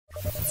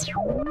The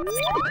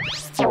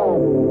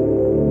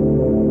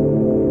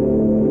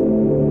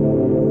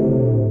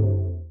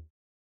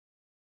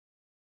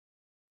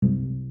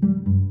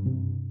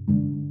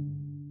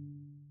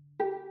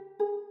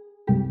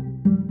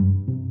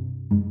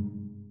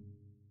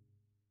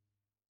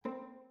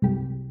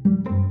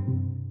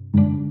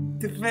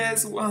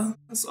best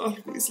ones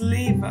always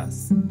leave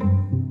us.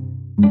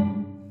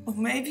 Or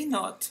maybe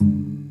not.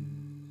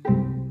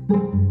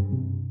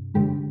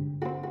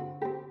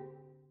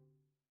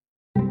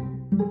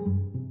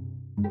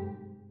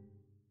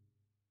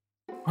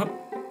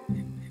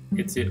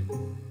 It's you.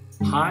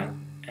 Hi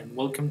and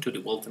welcome to the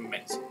Walton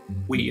Maze.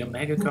 We are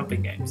Mega Copy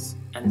Games,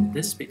 and in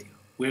this video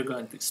we're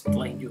going to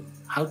explain you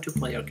how to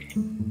play our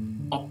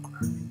game,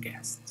 Awkward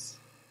Guests.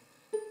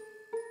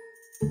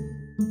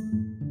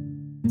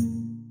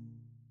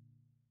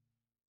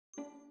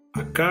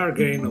 A card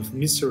game of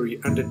mystery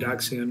and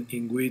deduction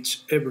in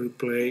which every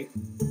play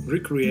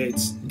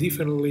recreates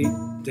differently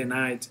the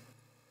night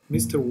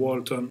Mr.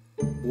 Walton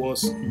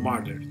was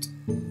murdered.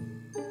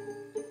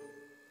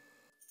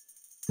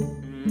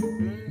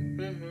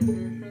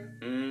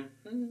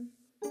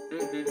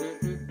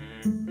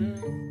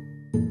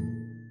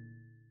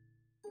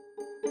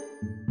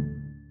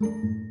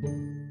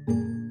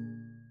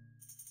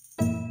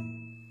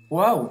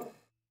 Wow,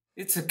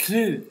 it's a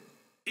clue.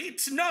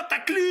 It's not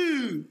a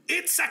clue!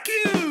 It's a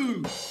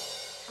cue!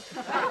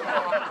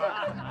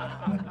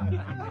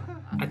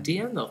 At the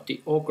end of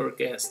the Awkward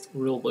Guest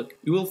rulebook,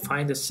 you will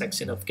find a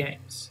section of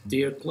games.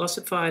 They are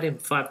classified in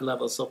 5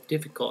 levels of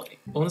difficulty,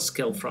 on a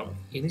scale from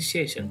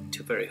initiation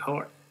to very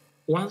hard.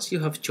 Once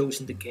you have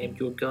chosen the game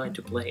you are going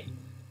to play,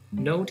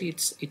 note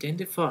its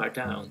identifier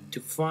down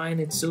to find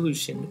its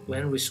solution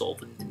when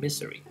resolving the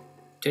mystery.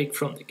 Take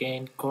from the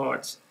game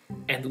cards,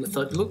 and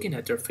without looking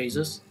at their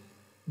faces,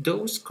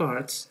 those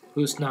cards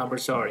whose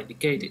numbers are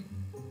indicated.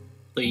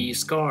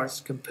 These cards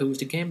compose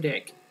the game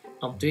deck,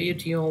 and they are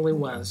the only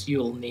ones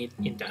you'll need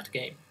in that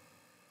game.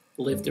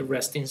 Leave the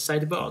rest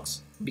inside the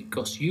box,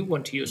 because you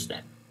want to use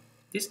them.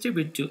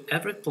 Distribute to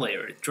every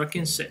player a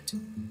tracking set,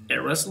 a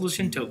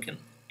resolution token,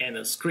 and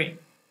a screen.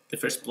 The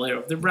first player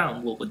of the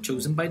round will be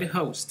chosen by the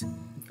host,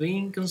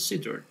 being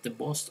considered the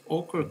most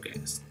awkward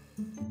guest.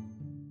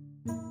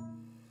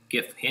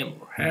 Give him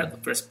or her the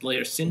first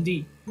player's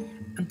CD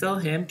and tell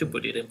him to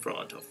put it in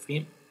front of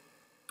him.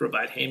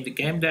 Provide him the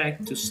game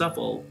deck to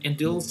shuffle and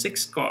deal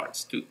 6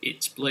 cards to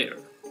each player.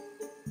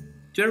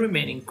 The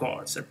remaining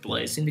cards are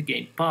placed in the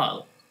game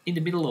pile in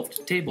the middle of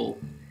the table,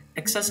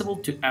 accessible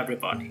to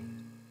everybody.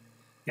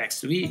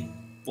 Next to it,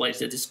 place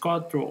the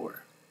discard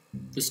drawer.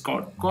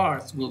 Discard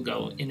cards will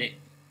go in it,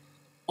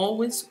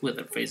 always with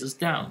their faces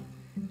down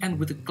and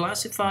with a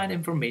classified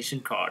information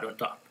card on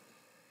top.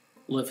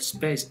 Leave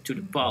space to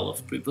the pile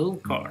of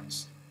revealed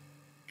cards.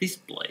 This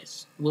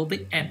place will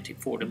be empty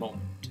for the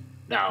moment.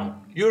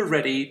 Now, you're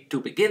ready to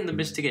begin the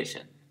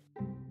investigation.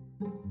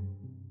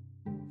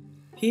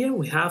 Here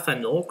we have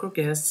an Awkward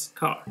Guest's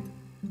card.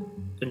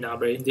 The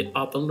number in the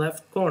upper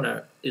left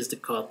corner is the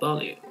card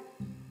value.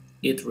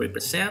 It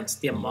represents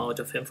the amount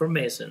of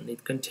information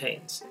it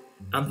contains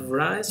and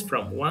varies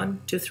from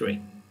 1 to 3.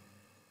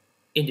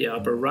 In the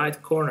upper right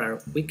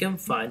corner, we can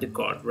find the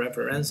card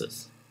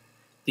references.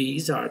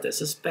 These are the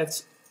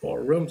suspects or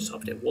rooms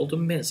of the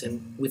Walton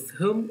Mansion with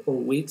whom or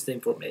which the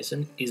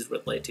information is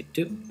related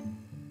to.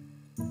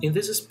 In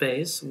this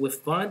space, we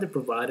find the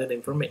provided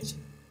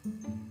information.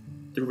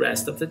 The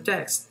rest of the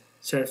text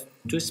serves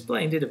to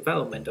explain the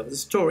development of the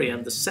story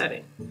and the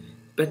setting,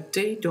 but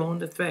they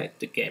don't affect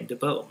the game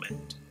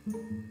development.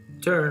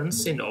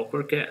 Turns in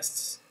Awkward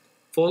Guests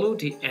follow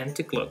the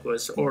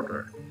anti-clockwise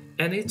order,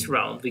 and each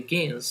round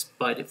begins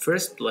by the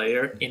first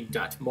player in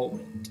that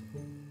moment.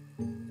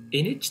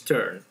 In each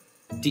turn,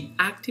 the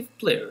active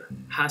player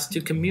has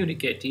to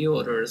communicate the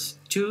other's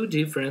 2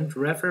 different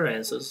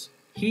references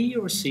he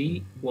or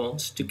she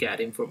wants to get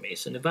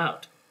information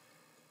about.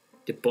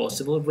 The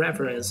possible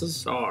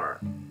references are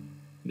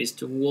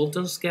Mr.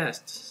 Walton's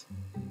guests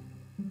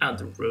and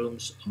the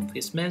rooms of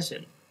his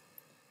mansion.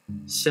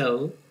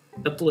 So,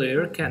 a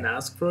player can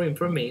ask for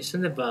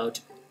information about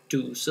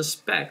 2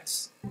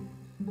 suspects,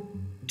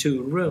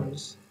 2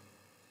 rooms,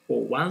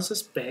 or 1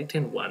 suspect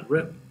in 1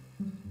 room.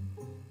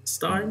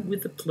 Starting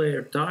with the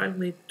player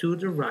directly to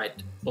the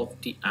right of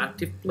the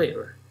active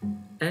player,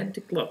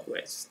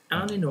 anti-clockwise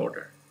and in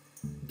order.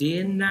 The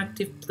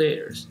inactive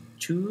players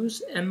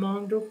choose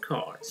among their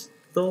cards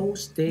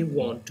those they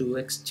want to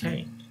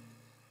exchange.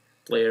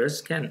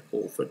 Players can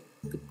offer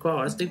the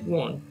cards they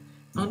want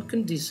on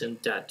condition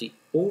that the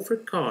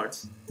offered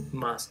cards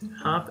must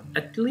have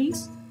at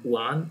least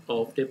one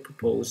of the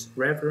proposed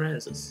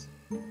references.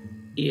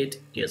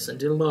 It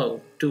isn't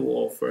allowed to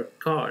offer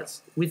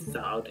cards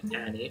without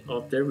any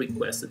of the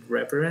requested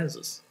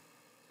references.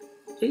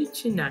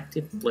 Each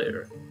inactive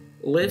player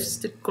leaves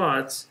the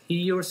cards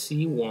he or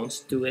she wants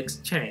to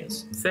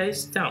exchange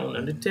face down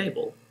on the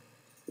table,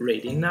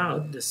 reading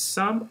out the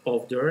sum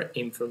of their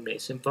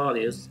information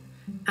values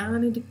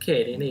and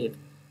indicating it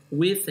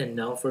with an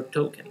offer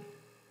token.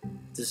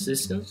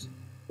 Decisions,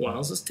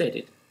 once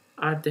stated,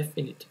 are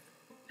definitive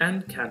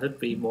and cannot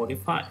be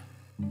modified.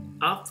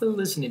 After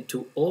listening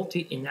to all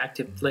the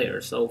inactive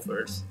players'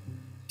 offers,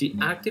 the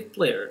active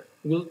player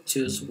will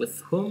choose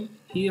with whom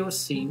he or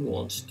she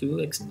wants to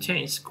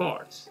exchange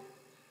cards.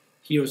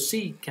 He or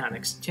she can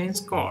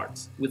exchange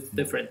cards with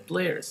different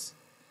players,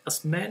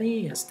 as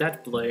many as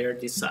that player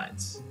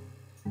decides.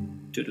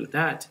 To do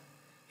that,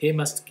 he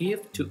must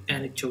give to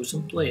any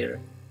chosen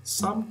player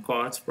some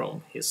cards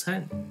from his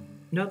hand,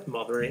 not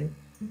modern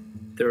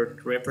their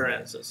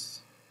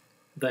references.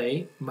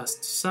 They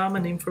must sum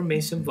an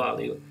information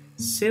value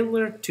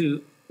similar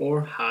to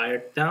or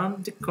higher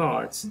than the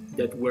cards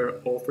that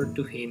were offered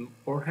to him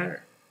or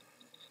her.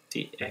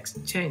 The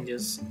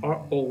exchanges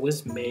are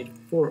always made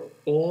for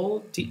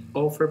all the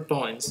offer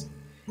points,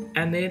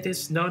 and it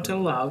is not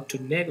allowed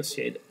to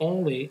negotiate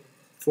only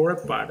for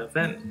a part of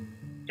them.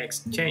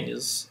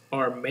 Exchanges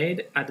are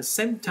made at the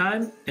same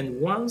time,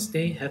 and once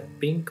they have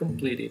been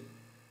completed,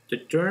 the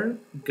turn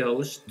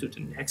goes to the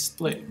next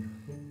player.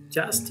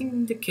 Just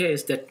in the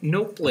case that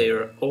no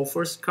player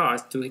offers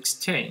cards to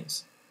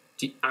exchange,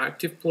 the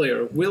active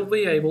player will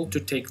be able to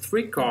take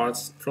 3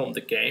 cards from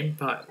the game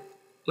pile.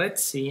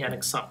 Let's see an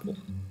example.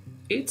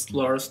 It's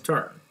Laura's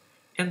turn,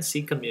 and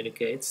she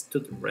communicates to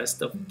the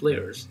rest of the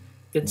players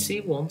that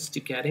she wants to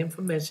get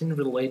information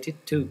related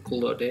to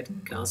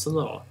Claudette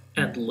Castle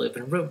and the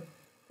living room.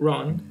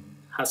 Ron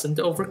hasn't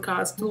offered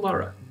cards to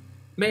Laura,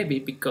 maybe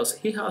because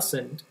he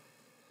hasn't,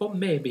 or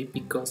maybe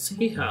because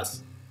he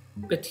has,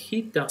 but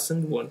he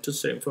doesn't want to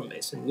share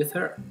information with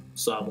her.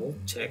 Samuel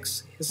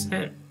checks his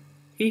hand.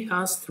 He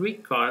has 3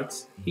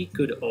 cards he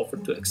could offer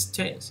to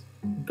exchange,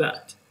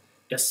 but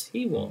as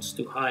he wants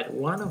to hide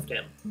one of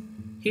them,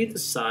 he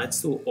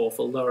decides to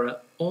offer Laura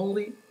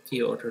only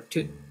the other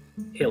 2.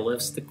 He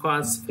leaves the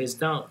cards face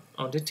down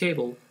on the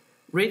table,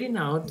 reading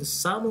out the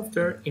sum of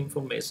their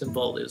information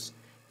values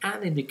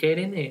and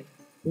indicating it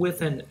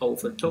with an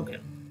offer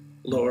token.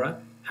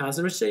 Laura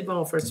has received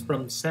offers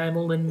from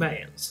Samuel and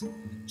Mayans,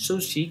 so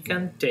she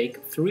can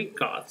take 3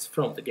 cards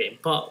from the game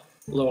pile.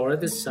 Laura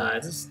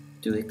decides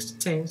to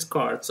exchange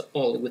cards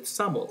only with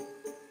Samuel,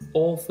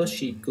 although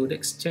she could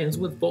exchange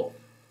with both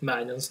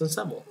Mayans and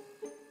Samuel.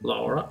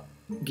 Laura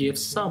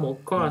gives Samuel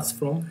cards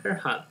from her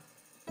hand,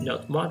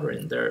 not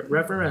modern their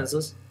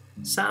references,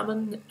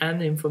 summon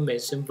an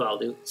information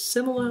value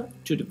similar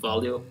to the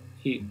value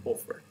he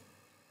offered.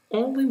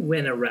 Only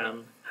when a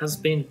round has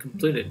been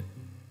completed,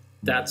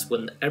 that's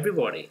when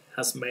everybody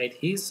has made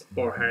his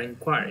or her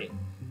inquiry,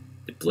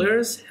 the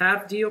players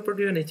have the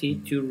opportunity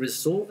to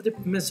resolve the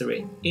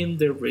mystery in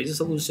the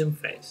resolution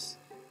phase.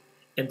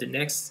 In the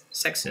next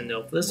section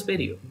of this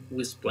video, we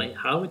explain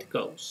how it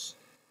goes.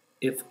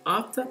 If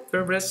after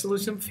the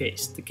resolution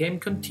phase the game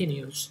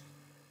continues,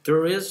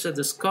 there is a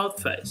discard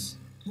phase.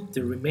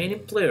 The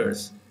remaining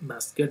players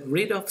must get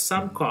rid of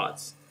some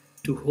cards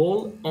to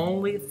hold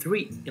only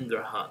 3 in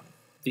their hand.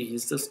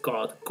 These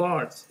discard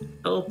cards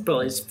are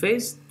placed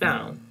face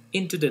down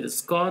into the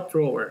discard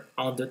drawer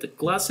under the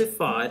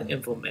classified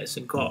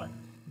information card.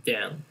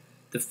 Then,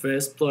 the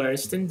first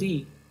player's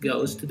attendee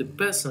goes to the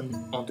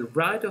person on the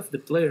right of the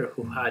player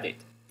who had it.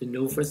 The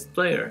new first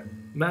player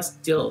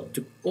must deal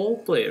to all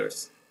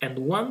players and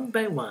one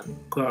by one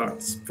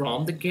cards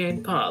from the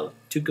game pile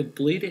to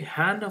complete a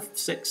hand of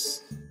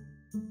 6.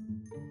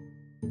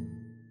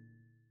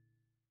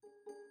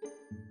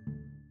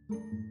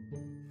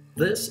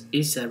 This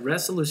is a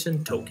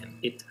resolution token.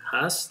 It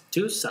has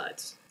 2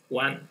 sides,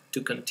 one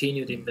to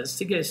continue the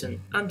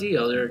investigation and the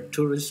other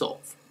to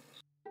resolve.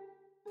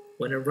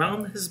 When a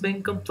round has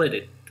been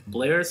completed, the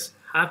players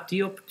have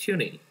the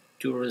opportunity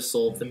to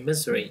resolve the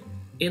mystery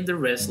in the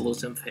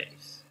resolution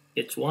phase.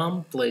 Each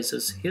one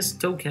places his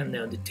token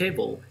on the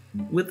table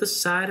with the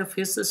side of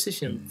his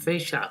decision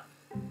face up,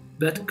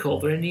 but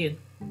covering it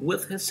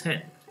with his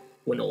hand.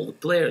 When all the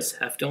players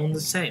have done the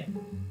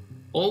same,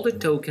 all the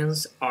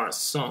tokens are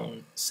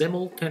shown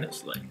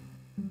simultaneously.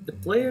 The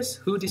players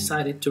who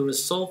decided to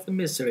resolve the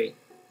mystery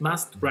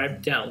must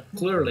write down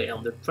clearly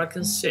on the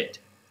tracking sheet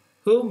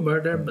who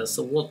murdered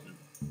Mr. Walton,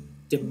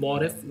 the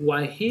motive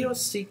why he or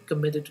she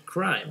committed the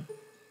crime,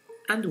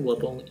 and the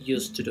weapon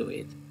used to do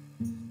it.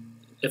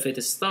 If it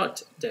is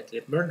thought that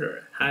the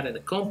murderer had an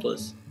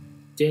accomplice,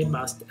 they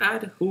must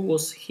add who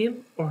was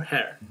him or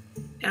her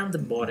and the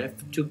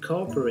motive to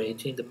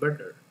cooperate in the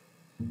murder.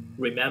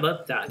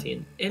 Remember that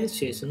in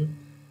initiation,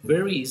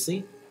 very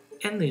easy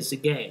and easy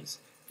games,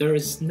 there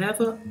is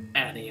never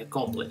any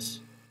accomplice.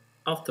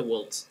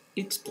 Afterwards,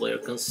 each player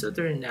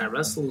considering a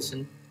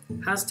resolution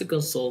has to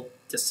consult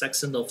the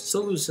section of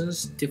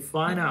solutions to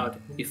find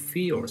out if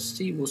he or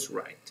she was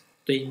right.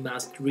 They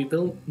must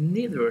reveal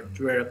neither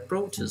their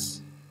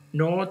approaches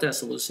nor the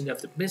solution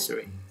of the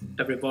mystery.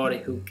 Everybody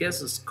who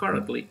guesses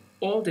correctly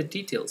all the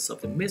details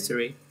of the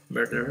mystery,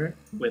 murderer,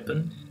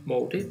 weapon,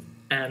 motive,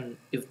 and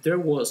if there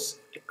was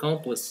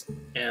accomplice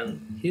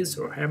and his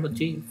or her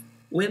motive,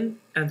 win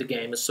and the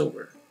game is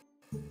over.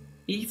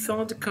 If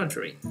on the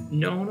contrary,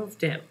 none of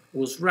them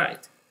was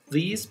right,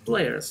 these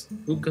players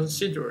who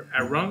consider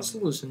a wrong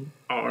solution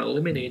are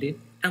eliminated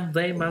and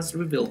they must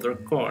reveal their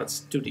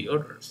cards to the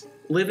others.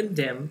 leaving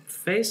them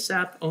face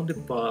up on the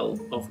pile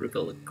of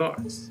revealed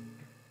cards.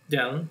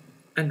 Then,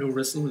 a new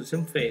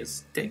resolution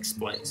phase takes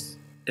place.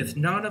 If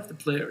none of the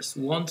players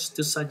wants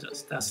to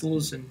suggest a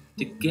solution,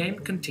 the game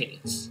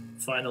continues.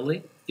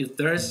 Finally, if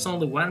there is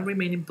only one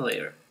remaining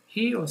player,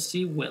 he or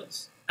she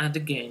wins, and the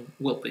game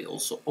will be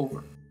also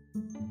over.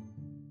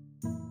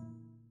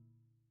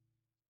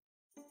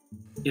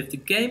 If the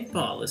game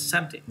pile is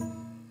empty,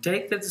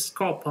 take the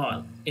discard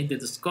pile in the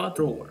discard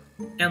drawer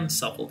and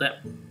shuffle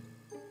them.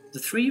 The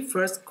 3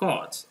 first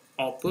cards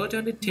are put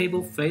on the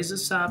table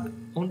faces up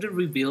on the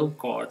revealed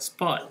cards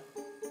pile.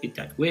 In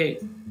that way,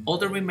 all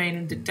the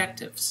remaining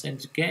detectives in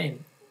the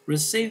game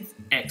receive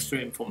extra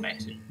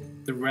information.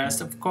 The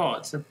rest of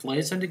cards are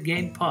placed on the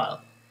game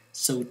pile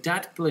so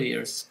that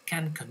players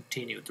can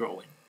continue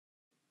drawing.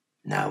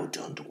 Now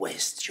don't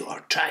waste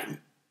your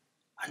time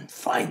and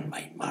find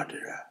my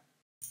murderer.